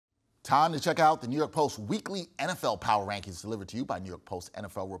Time to check out the New York Post weekly NFL Power Rankings delivered to you by New York Post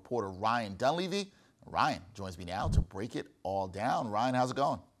NFL reporter Ryan Dunleavy. Ryan joins me now to break it all down. Ryan, how's it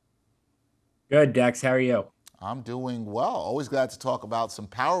going? Good, Dex. How are you? I'm doing well. Always glad to talk about some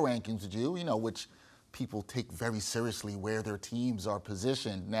power rankings with you, which people take very seriously where their teams are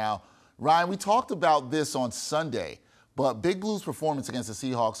positioned. Now, Ryan, we talked about this on Sunday, but Big Blue's performance against the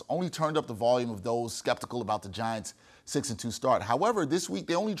Seahawks only turned up the volume of those skeptical about the Giants' 6-2 start. However, this week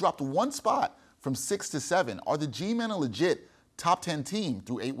they only dropped one spot from 6 to 7. Are the G-Men a legit top 10 team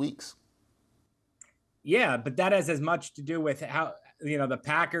through 8 weeks? Yeah, but that has as much to do with how, the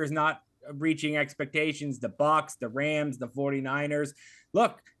Packers not reaching expectations, the Bucks, the Rams, the 49ers.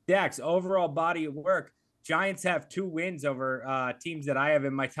 Look, Dex, overall body of work, Giants have 2 wins over teams that I have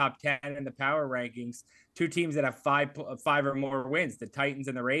in my top 10 in the power rankings, 2 teams that have five or more wins, the Titans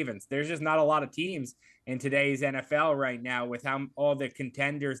and the Ravens. There's just not a lot of teams in today's NFL right now with how all the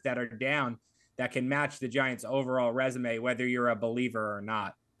contenders that are down that can match the Giants' overall resume, whether you're a believer or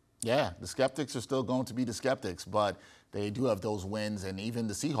not. Yeah, the skeptics are still going to be the skeptics, but they do have those wins, and even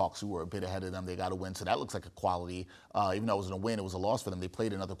the Seahawks, who were a bit ahead of them, they got a win, so that looks like a quality. Even though it wasn't a win, it was a loss for them. They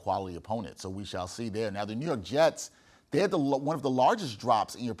played another quality opponent, so we shall see there. Now, the New York Jets, they had one of the largest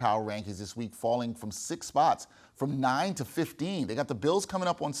drops in your power rankings this week, falling from 6 spots, from 9 to 15. They got the Bills coming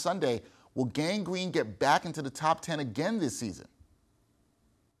up on Sunday. Will Gang Green get back into the top 10 again this season?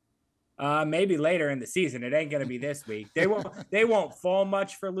 Maybe later in the season. It ain't going to be this week. They won't fall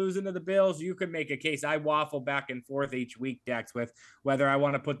much for losing to the Bills. You could make a case. I waffle back and forth each week, Dex, with whether I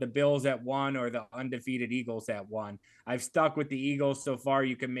want to put the Bills at 1 or the undefeated Eagles at 1. I've stuck with the Eagles so far.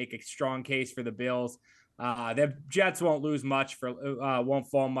 You can make a strong case for the Bills. The Jets won't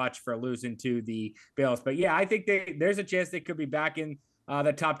fall much for losing to the Bills. But yeah, I think there's a chance they could be back in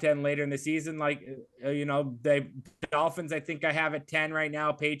the top 10 later in the season. The Dolphins, I think I have at 10 right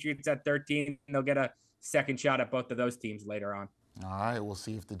now. Patriots at 13. They'll get a second shot at both of those teams later on. All right, we'll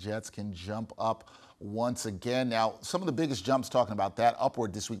see if the Jets can jump up once again. Now, some of the biggest jumps talking about that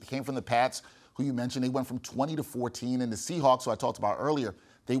upward this week came from the Pats, who you mentioned. They went from 20 to 14, and the Seahawks, who I talked about earlier,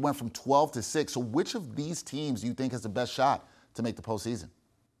 they went from 12 to 6. So which of these teams do you think has the best shot to make the postseason?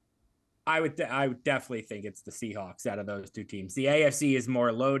 I would definitely think it's the Seahawks out of those 2 teams. The AFC is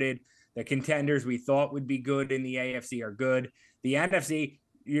more loaded. The contenders we thought would be good in the AFC are good. The NFC,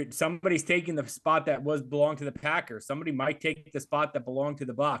 somebody's taking the spot that belonged to the Packers. Somebody might take the spot that belonged to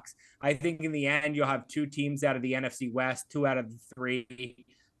the Bucks. I think in the end, you'll have 2 teams out of the NFC West, 2 out of the 3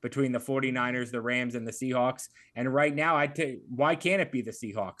 between the 49ers, the Rams, and the Seahawks. And right now, why can't it be the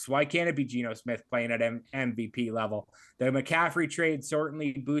Seahawks? Why can't it be Geno Smith playing at MVP level? The McCaffrey trade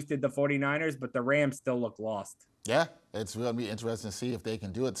certainly boosted the 49ers, but the Rams still look lost. Yeah, it's going to be interesting to see if they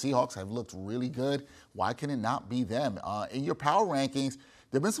can do it. Seahawks have looked really good. Why can it not be them? In your power rankings,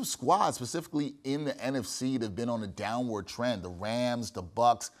 there have been some squads, specifically in the NFC, that have been on a downward trend. The Rams, the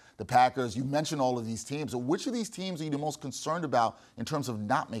Bucks, the Packers. You mentioned all of these teams. So which of these teams are you the most concerned about in terms of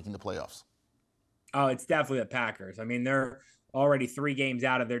not making the playoffs? Oh, it's definitely the Packers. I mean, they're already 3 games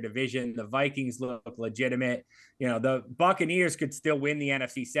out of their division. The Vikings look legitimate. The Buccaneers could still win the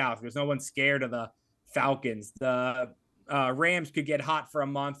NFC South. There's no one scared of the Falcons. The Rams could get hot for a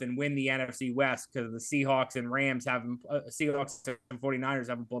month and win the NFC West because the Seahawks and Seahawks and 49ers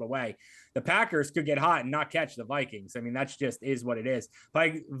haven't pulled away. The Packers could get hot and not catch the Vikings. I mean, that's just is what it is.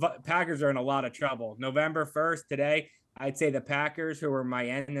 Packers are in a lot of trouble. November 1st, today, I'd say the Packers, who are my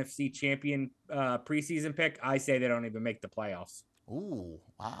NFC champion preseason pick, I say they don't even make the playoffs. Ooh,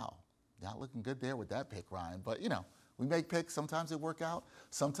 wow. Not looking good there with that pick, Ryan. But, we make picks. Sometimes they work out.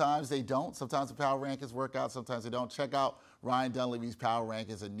 Sometimes they don't. Sometimes the power rankings work out. Sometimes they don't. Check out Ryan Dunleavy's power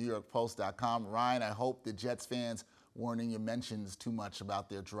rankings at NewYorkPost.com. Ryan, I hope the Jets fans weren't in your mentions too much about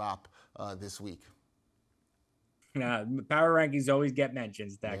their drop this week. Power rankings always get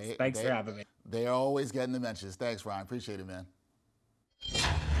mentions, Dex. Thanks for having me. They are always getting the mentions. Thanks, Ryan. Appreciate it, man.